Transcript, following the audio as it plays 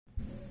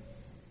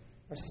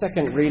Our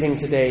second reading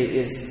today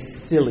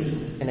is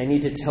silly, and I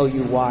need to tell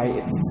you why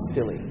it's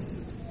silly.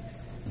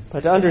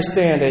 But to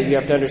understand it, you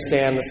have to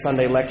understand the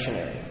Sunday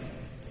lectionary.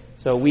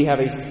 So we have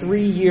a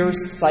 3-year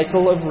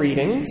cycle of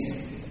readings.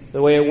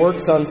 The way it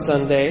works on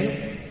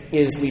Sunday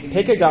is we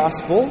pick a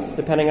gospel,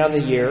 depending on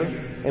the year,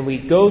 and we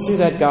go through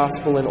that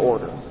gospel in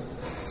order.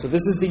 So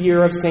this is the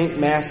year of St.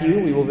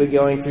 Matthew. We will be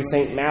going through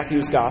St.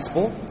 Matthew's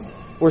gospel.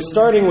 We're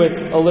starting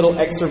with a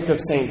little excerpt of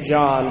St.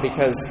 John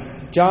because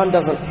John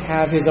doesn't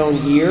have his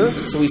own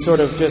year, so we sort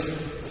of just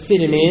fit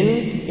him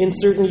in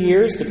certain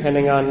years,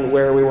 depending on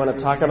where we want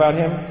to talk about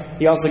him.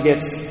 He also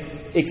gets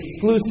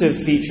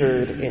exclusive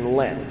featured in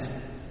Lent.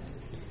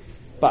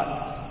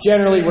 But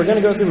generally, we're going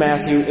to go through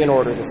Matthew in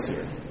order this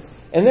year.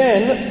 And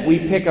then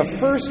we pick a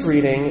first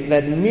reading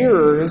that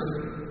mirrors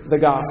the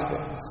gospel.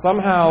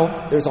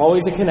 Somehow, there's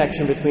always a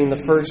connection between the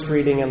first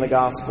reading and the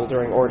gospel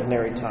during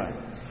ordinary time.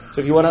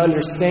 So if you want to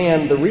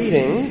understand the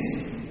readings,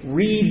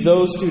 read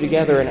those two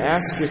together and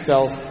ask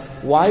yourself,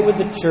 why would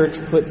the church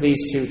put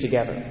these two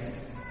together?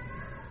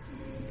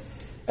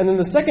 And then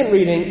the second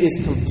reading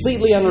is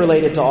completely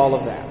unrelated to all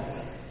of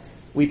that.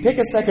 We pick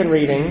a second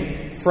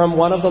reading from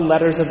one of the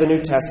letters of the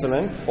New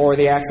Testament, or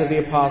the Acts of the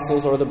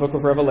Apostles, or the Book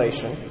of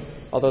Revelation,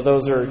 although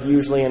those are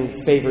usually in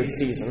favored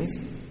seasons.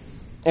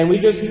 And we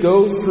just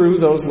go through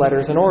those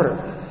letters in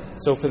order.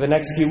 So for the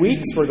next few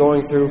weeks, we're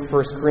going through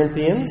 1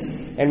 Corinthians,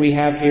 and we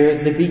have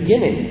here the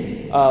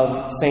beginning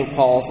of St.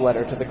 Paul's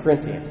letter to the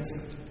Corinthians.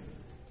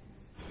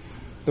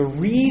 The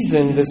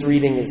reason this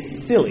reading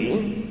is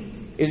silly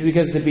is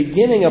because the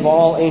beginning of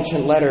all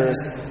ancient letters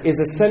is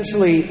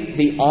essentially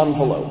the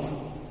envelope.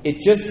 It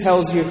just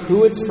tells you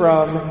who it's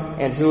from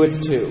and who it's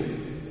to.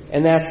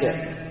 And that's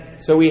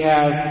it. So we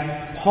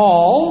have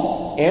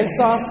Paul and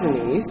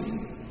Sosthenes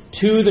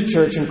to the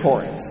church in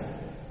Corinth.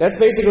 That's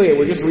basically it.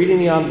 We're just reading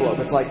the envelope.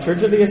 It's like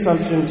Church of the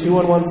Assumption,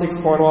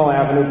 2116 Cornwall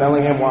Avenue,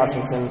 Bellingham,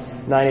 Washington,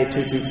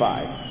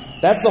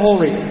 98225. That's the whole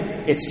reading.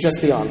 It's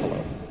just the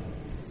envelope.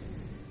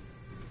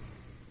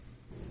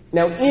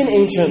 Now, in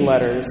ancient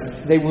letters,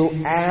 they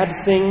will add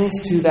things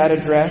to that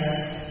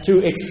address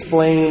to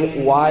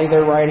explain why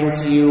they're writing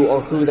to you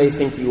or who they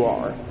think you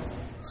are.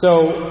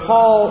 So,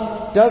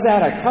 Paul does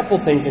add a couple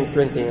things in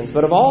Corinthians,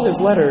 but of all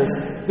his letters,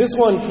 this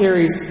one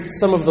carries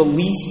some of the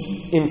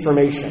least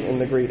information in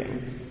the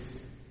greeting.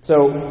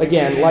 So,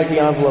 again, like the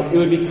envelope, it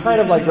would be kind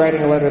of like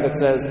writing a letter that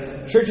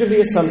says, Church of the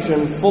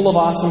Assumption, full of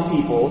awesome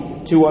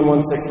people,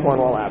 2116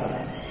 Cornwall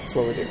Avenue. That's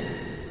what we're doing.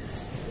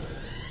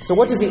 So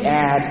what does he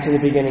add to the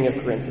beginning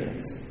of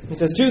Corinthians? He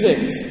says two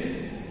things.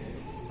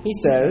 He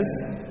says,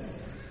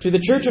 to the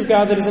church of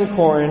God that is in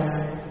Corinth,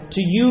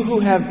 to you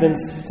who have been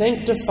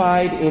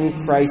sanctified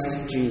in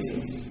Christ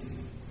Jesus,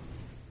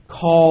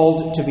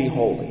 called to be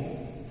holy.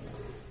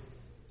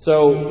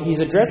 So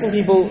he's addressing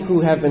people who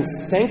have been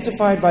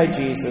sanctified by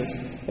Jesus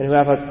and who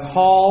have a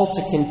call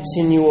to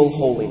continual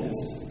holiness.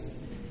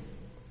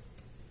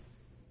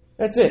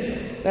 That's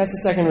it. That's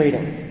the second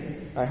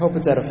reading. I hope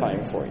it's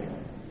edifying for you.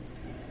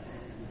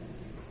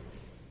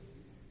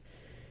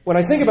 When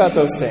I think about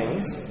those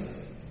things,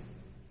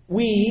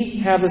 we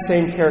have the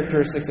same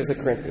characteristics as the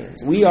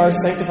Corinthians. We are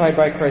sanctified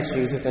by Christ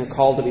Jesus and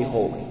called to be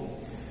holy.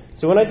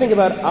 So when I think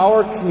about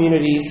our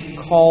community's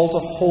call to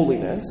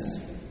holiness,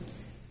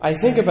 I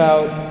think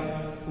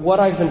about what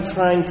I've been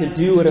trying to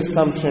do at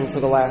Assumption for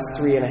the last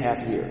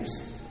 3.5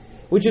 years.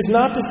 Which is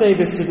not to say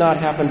this did not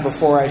happen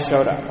before I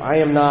showed up. I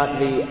am not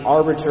the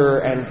arbiter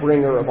and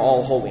bringer of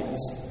all holiness.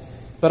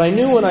 But I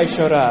knew when I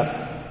showed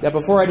up that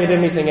before I did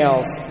anything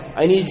else,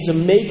 I needed to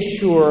make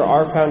sure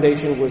our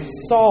foundation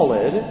was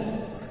solid,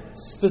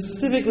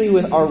 specifically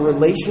with our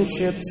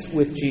relationships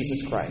with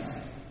Jesus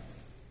Christ.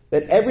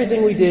 That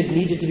everything we did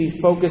needed to be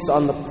focused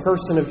on the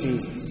person of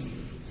Jesus.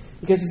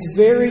 Because it's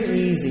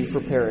very easy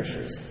for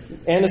parishes,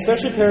 and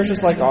especially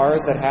parishes like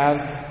ours that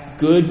have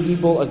good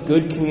people, a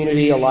good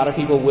community, a lot of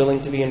people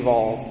willing to be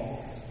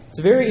involved. It's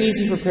very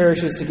easy for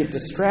parishes to get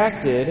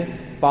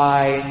distracted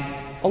by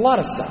a lot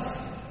of stuff.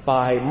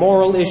 By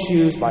moral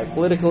issues, by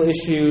political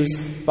issues,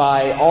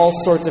 by all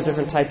sorts of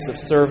different types of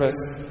service.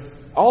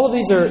 All of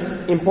these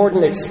are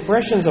important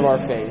expressions of our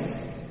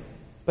faith,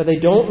 but they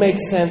don't make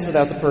sense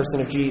without the person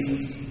of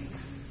Jesus.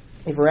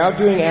 If we're out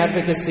doing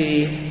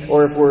advocacy,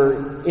 or if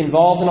we're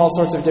involved in all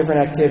sorts of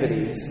different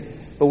activities,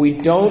 but we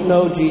don't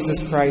know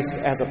Jesus Christ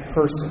as a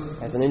person,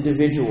 as an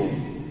individual,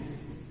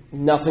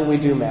 nothing we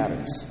do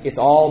matters. It's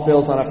all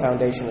built on a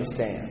foundation of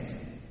sand.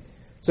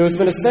 So it's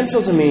been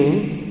essential to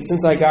me,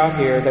 since I got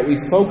here, that we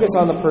focus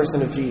on the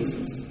person of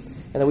Jesus,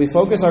 and that we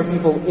focus our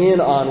people in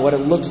on what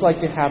it looks like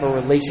to have a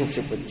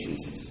relationship with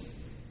Jesus.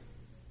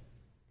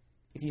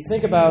 If you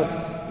think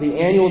about the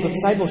annual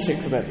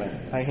discipleship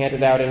commitment I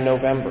handed out in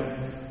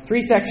November, 3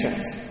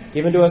 sections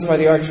given to us by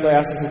the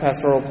Archdiocesan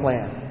Pastoral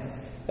Plan.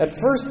 That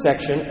first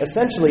section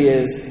essentially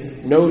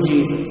is Know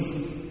Jesus.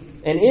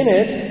 And in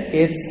it,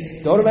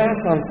 it's go to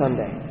Mass on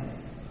Sunday.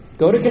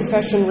 Go to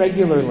confession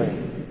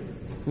regularly.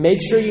 Make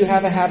sure you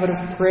have a habit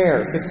of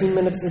prayer, 15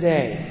 minutes a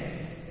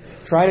day.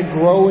 Try to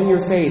grow in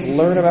your faith,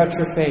 learn about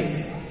your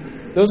faith.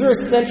 Those are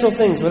essential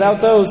things.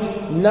 Without those,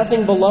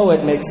 nothing below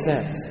it makes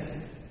sense.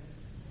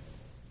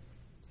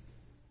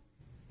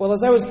 Well,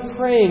 as I was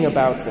praying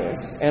about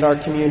this and our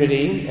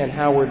community and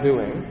how we're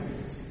doing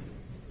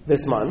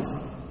this month,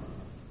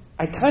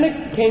 I kind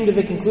of came to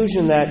the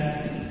conclusion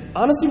that,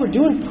 honestly, we're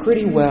doing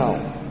pretty well.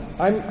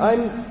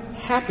 I'm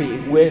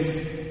happy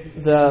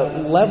with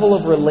the level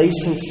of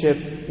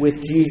relationship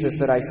with Jesus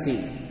that I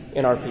see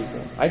in our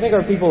people. I think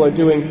our people are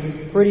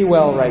doing pretty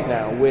well right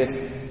now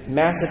with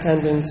mass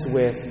attendance,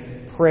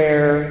 with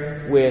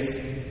prayer,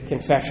 with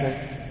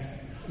confession.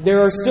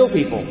 There are still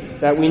people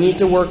that we need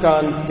to work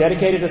on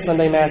dedicated to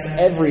Sunday Mass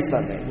every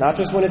Sunday, not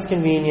just when it's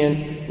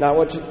convenient,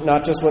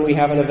 not just when we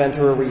have an event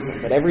or a reason,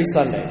 but every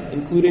Sunday,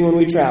 including when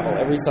we travel,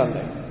 every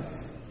Sunday.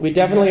 We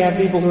definitely have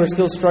people who are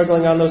still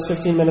struggling on those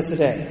 15 minutes a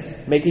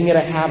day, making it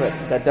a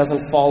habit that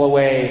doesn't fall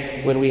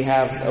away when we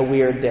have a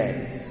weird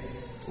day.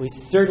 We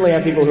certainly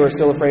have people who are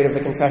still afraid of the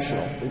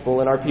confessional.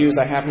 People in our pews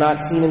I have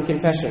not seen in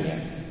confession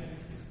yet.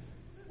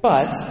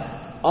 But,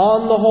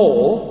 on the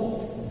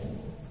whole,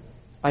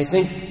 I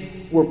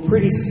think we're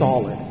pretty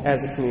solid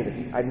as a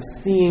community. I'm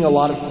seeing a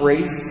lot of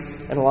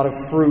grace and a lot of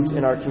fruit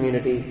in our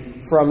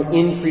community from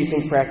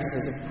increasing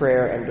practices of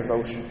prayer and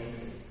devotion.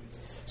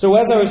 So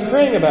as I was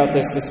praying about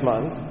this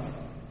month,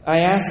 I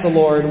asked the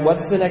Lord,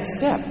 what's the next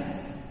step?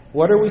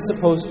 What are we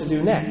supposed to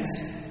do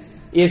next?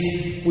 If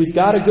we've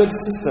got a good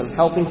system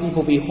helping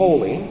people be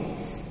holy,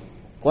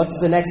 what's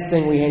the next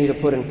thing we need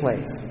to put in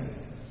place?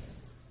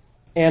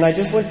 And I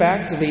just went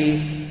back to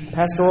the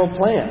pastoral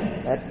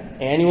plan,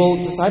 that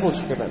annual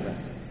discipleship commitment.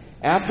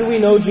 After we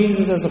know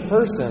Jesus as a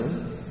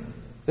person,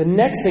 the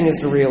next thing is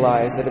to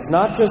realize that it's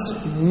not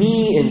just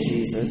me and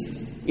Jesus,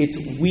 it's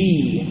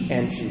we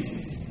and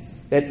Jesus.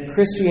 That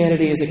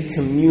Christianity is a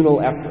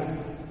communal effort.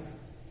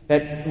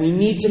 That we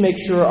need to make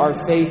sure our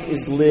faith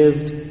is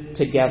lived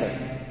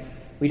together.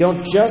 We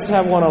don't just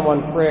have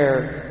one-on-one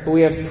prayer, but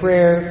we have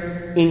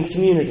prayer in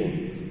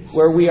community,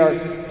 where we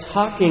are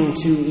talking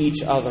to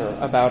each other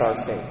about our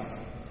faith.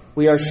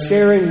 We are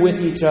sharing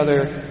with each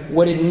other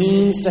what it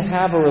means to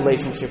have a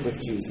relationship with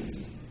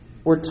Jesus.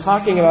 We're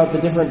talking about the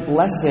different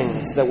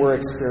blessings that we're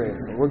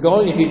experiencing. We're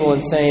going to people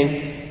and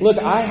saying, look,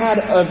 I had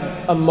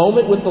a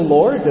moment with the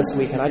Lord this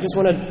week, and I just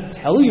want to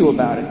tell you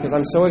about it because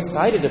I'm so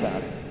excited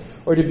about it.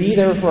 Or to be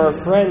there for our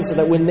friends so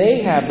that when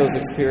they have those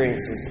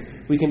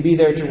experiences, we can be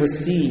there to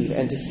receive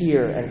and to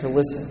hear and to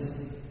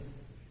listen.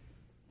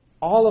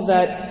 All of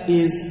that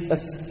is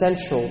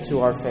essential to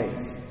our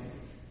faith.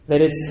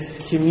 That it's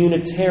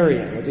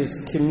communitarian, it is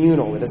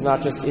communal, it is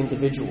not just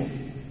individual.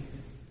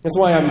 That's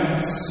why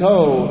I'm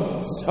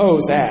so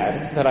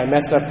sad that I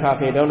messed up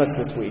coffee and donuts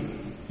this week.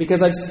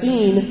 Because I've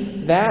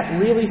seen that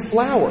really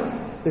flower,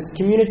 this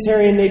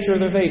communitarian nature of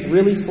their faith,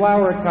 really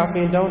flower at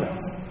coffee and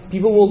donuts.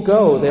 People will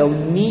go, they'll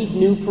meet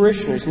new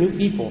parishioners, new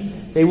people.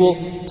 They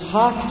will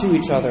talk to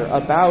each other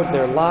about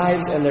their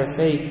lives and their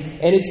faith.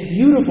 And it's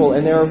beautiful,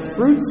 and there are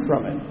fruits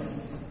from it.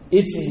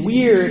 It's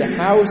weird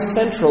how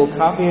central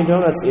coffee and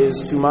donuts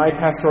is to my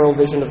pastoral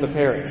vision of the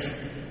parish.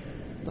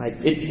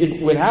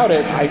 Without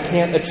it, I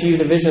can't achieve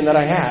the vision that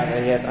I have,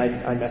 and yet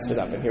I messed it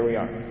up, and here we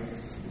are.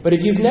 But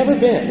if you've never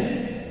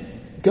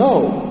been,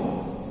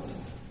 go.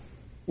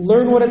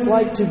 Learn what it's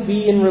like to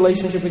be in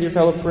relationship with your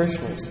fellow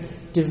parishioners.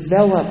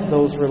 Develop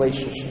those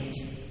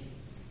relationships.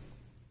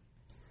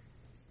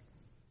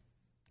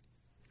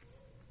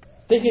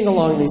 Thinking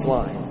along these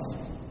lines,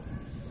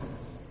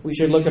 we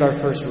should look at our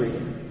first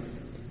reading.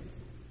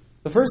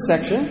 The first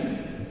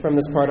section from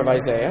this part of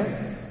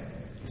Isaiah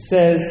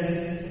says,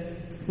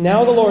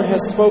 "Now the Lord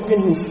has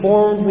spoken, who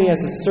formed me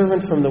as a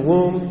servant from the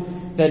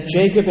womb, that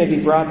Jacob may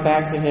be brought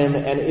back to him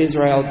and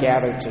Israel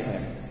gathered to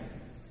him."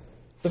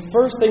 The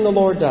first thing the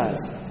Lord does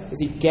is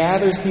he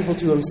gathers people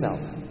to himself.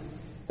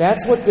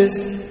 That's what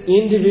this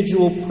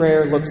individual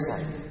prayer looks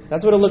like.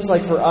 That's what it looks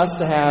like for us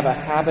to have a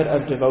habit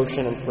of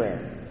devotion and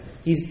prayer.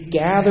 He's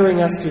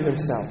gathering us to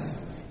himself.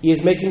 He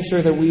is making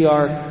sure that we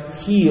are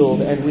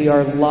healed and we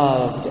are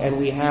loved and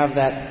we have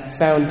that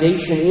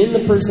foundation in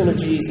the person of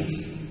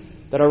Jesus.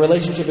 That our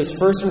relationship is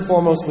first and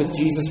foremost with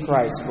Jesus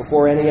Christ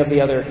before any of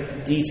the other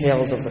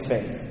details of the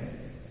faith.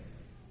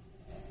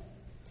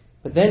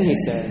 But then he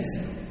says,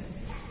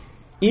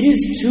 "It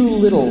is too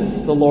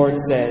little," the Lord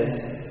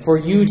says, "for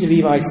you to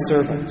be my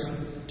servant,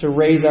 to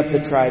raise up the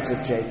tribes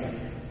of Jacob."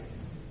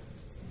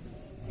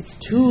 It's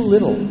too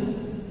little.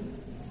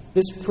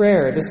 This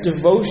prayer, this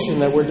devotion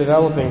that we're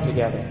developing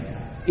together,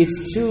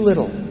 it's too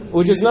little.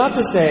 Which is not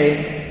to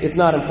say it's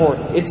not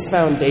important. It's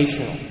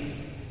foundational.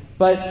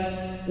 But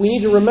we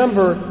need to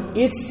remember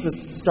it's the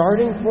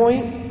starting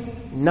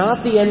point,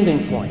 not the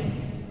ending point.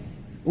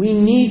 We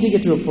need to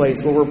get to a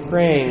place where we're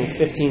praying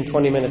 15,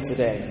 20 minutes a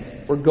day.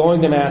 We're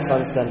going to Mass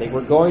on Sunday.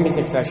 We're going to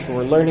confession.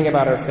 We're learning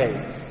about our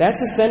faith. That's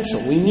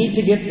essential. We need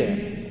to get there.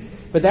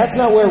 But that's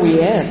not where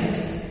we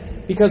end.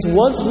 Because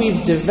once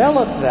we've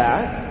developed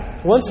that,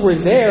 once we're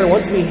there,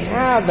 once we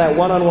have that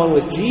one-on-one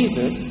with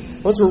Jesus,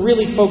 once we're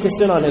really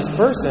focused in on his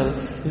person,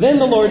 then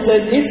the Lord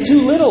says, "It's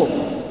too little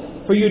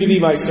for you to be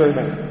my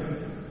servant.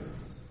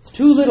 It's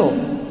too little.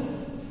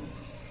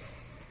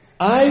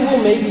 I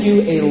will make you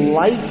a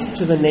light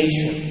to the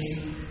nations,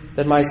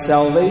 that my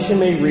salvation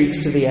may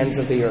reach to the ends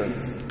of the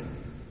earth.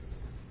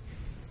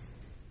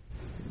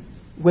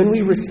 When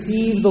we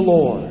receive the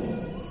Lord,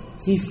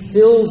 He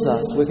fills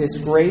us with His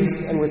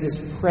grace and with His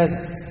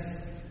presence.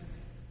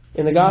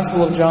 In the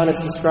Gospel of John,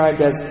 it's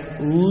described as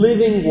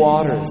living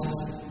waters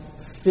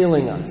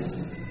filling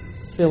us.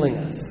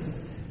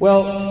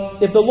 Well,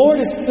 if the Lord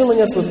is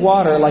filling us with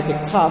water like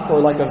a cup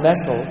or like a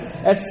vessel,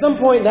 at some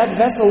point that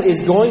vessel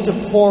is going to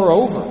pour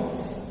over.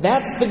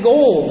 That's the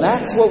goal.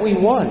 That's what we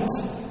want.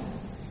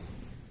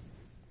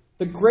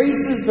 The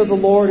graces that the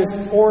Lord is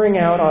pouring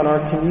out on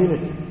our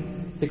community,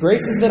 the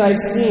graces that I've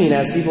seen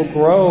as people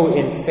grow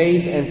in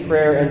faith and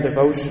prayer and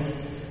devotion,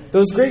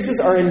 those graces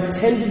are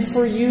intended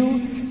for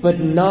you, but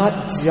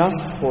not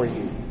just for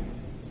you.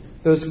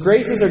 Those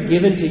graces are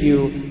given to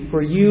you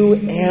for you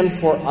and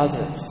for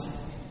others.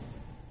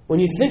 When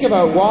you think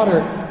about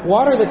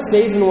water that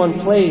stays in one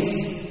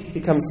place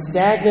becomes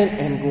stagnant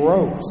and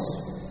gross.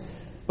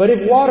 But if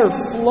water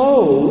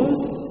flows,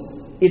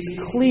 it's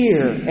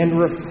clear and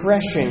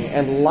refreshing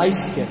and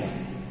life-giving.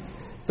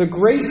 The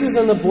graces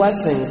and the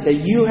blessings that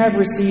you have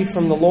received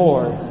from the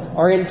Lord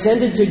are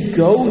intended to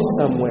go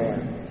somewhere.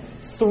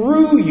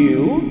 Through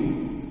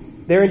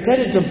you, they're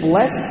intended to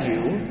bless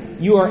you.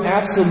 You are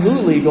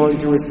absolutely going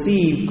to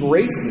receive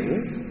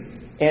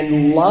graces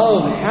and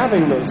love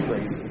having those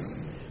graces.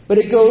 But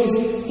it goes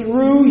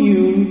through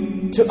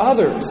you to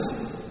others.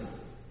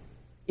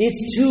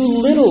 It's too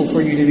little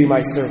for you to be my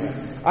servant.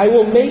 I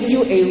will make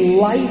you a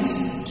light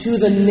to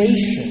the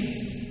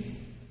nations.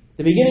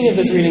 The beginning of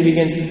this reading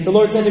begins, the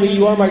Lord said to me,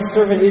 you are my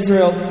servant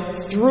Israel,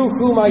 through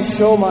whom I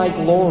show my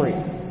glory.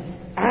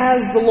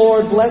 As the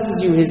Lord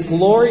blesses you, His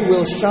glory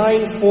will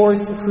shine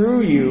forth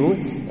through you,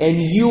 and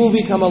you will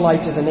become a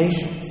light to the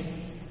nations.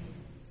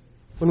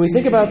 When we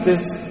think about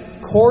this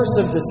course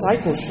of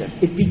discipleship,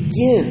 it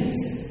begins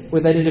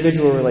with that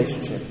individual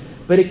relationship,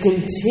 but it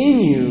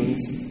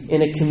continues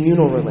in a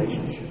communal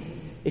relationship.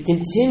 It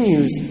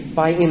continues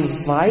by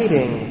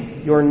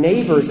inviting your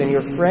neighbors and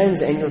your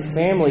friends and your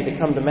family to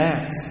come to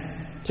Mass,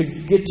 to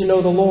get to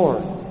know the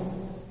Lord.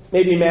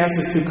 Maybe Mass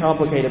is too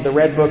complicated. The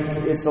Red Book,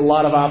 it's a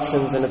lot of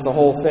options and it's a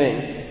whole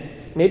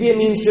thing. Maybe it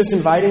means just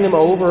inviting them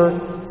over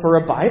for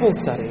a Bible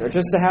study or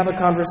just to have a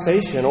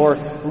conversation, or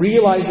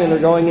realizing they're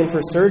going in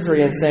for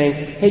surgery and saying,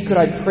 hey, could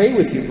I pray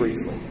with you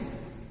briefly?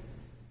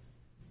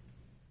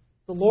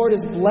 The Lord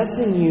is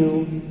blessing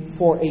you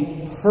for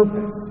a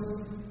purpose.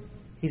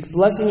 He's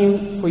blessing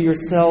you for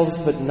yourselves,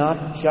 but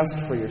not just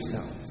for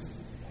yourselves.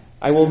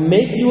 I will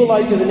make you a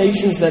light to the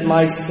nations, that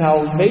my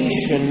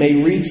salvation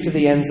may reach to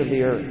the ends of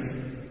the earth.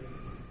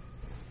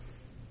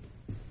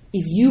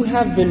 If you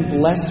have been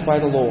blessed by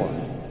the Lord,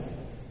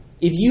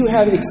 if you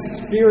have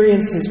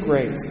experienced His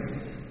grace,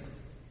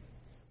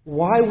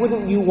 why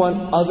wouldn't you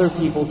want other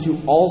people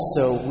to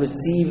also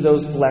receive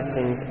those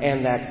blessings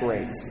and that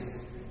grace?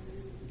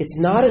 It's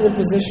not an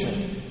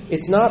imposition.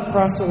 It's not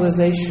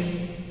proselytization.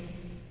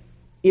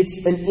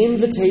 It's an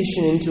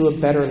invitation into a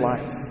better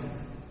life.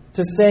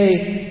 To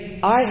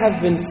say, I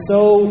have been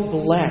so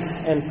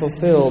blessed and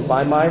fulfilled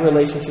by my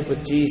relationship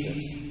with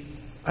Jesus.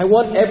 I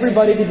want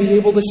everybody to be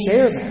able to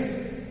share that.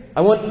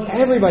 I want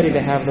everybody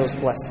to have those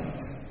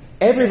blessings.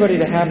 Everybody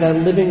to have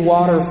that living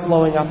water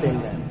flowing up in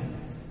them.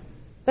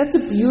 That's a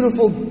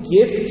beautiful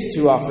gift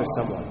to offer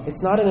someone.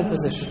 It's not an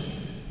imposition.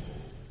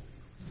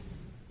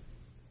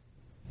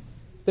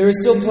 There is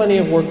still plenty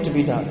of work to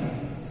be done.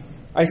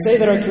 I say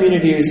that our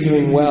community is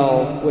doing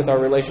well with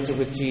our relationship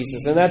with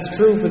Jesus, and that's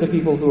true for the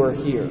people who are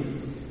here.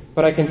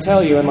 But I can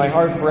tell you, and my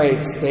heart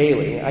breaks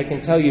daily, I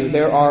can tell you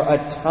there are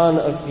a ton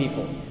of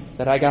people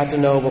that I got to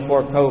know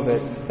before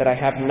COVID that I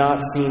have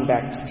not seen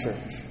back to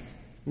church.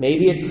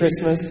 Maybe at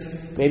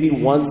Christmas, maybe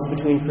once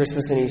between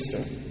Christmas and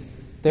Easter.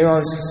 There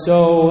are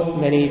so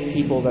many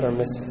people that are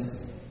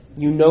missing.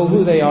 You know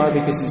who they are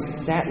because you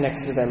sat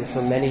next to them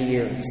for many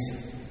years.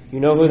 You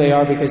know who they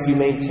are because you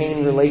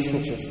maintain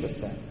relationships with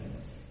them.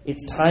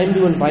 It's time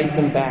to invite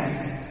them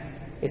back.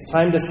 It's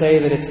time to say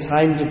that it's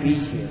time to be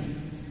here.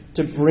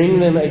 To bring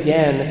them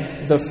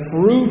again the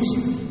fruit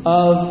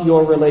of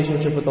your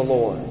relationship with the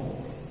Lord.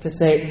 To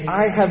say,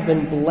 I have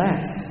been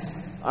blessed.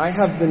 I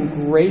have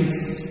been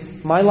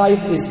graced. My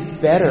life is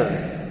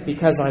better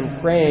because I'm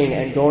praying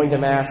and going to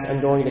Mass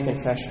and going to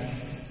confession.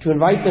 To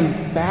invite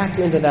them back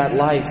into that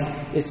life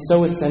is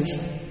so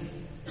essential.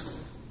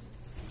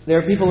 There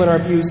are people in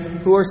our pews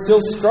who are still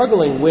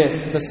struggling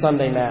with the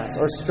Sunday Mass,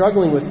 or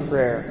struggling with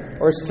prayer,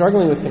 or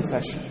struggling with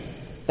confession.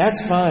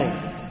 That's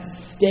fine.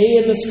 Stay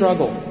in the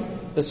struggle.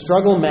 The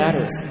struggle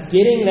matters.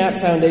 Getting that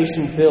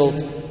foundation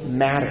built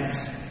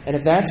matters. And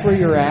if that's where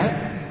you're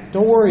at,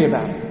 don't worry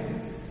about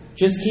it.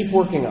 Just keep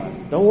working on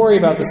it. Don't worry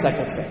about the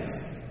second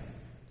phase.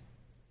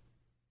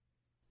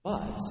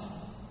 But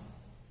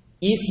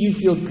if you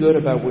feel good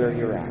about where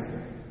you're at,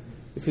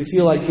 if you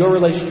feel like your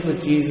relationship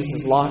with Jesus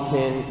is locked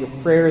in, your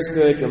prayer is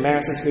good, your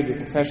Mass is good, your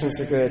confessions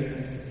are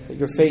good, that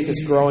your faith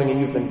is growing and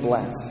you've been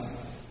blessed,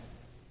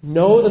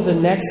 know that the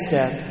next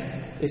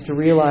step is to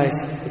realize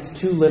it's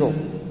too little.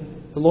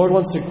 The Lord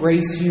wants to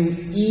grace you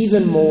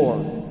even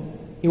more.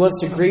 He wants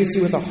to grace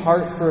you with a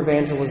heart for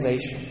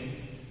evangelization,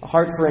 a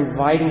heart for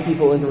inviting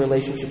people into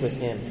relationship with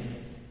Him.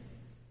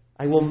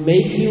 I will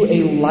make you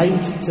a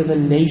light to the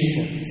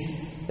nations,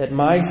 that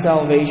my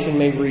salvation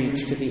may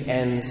reach to the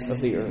ends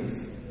of the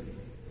earth.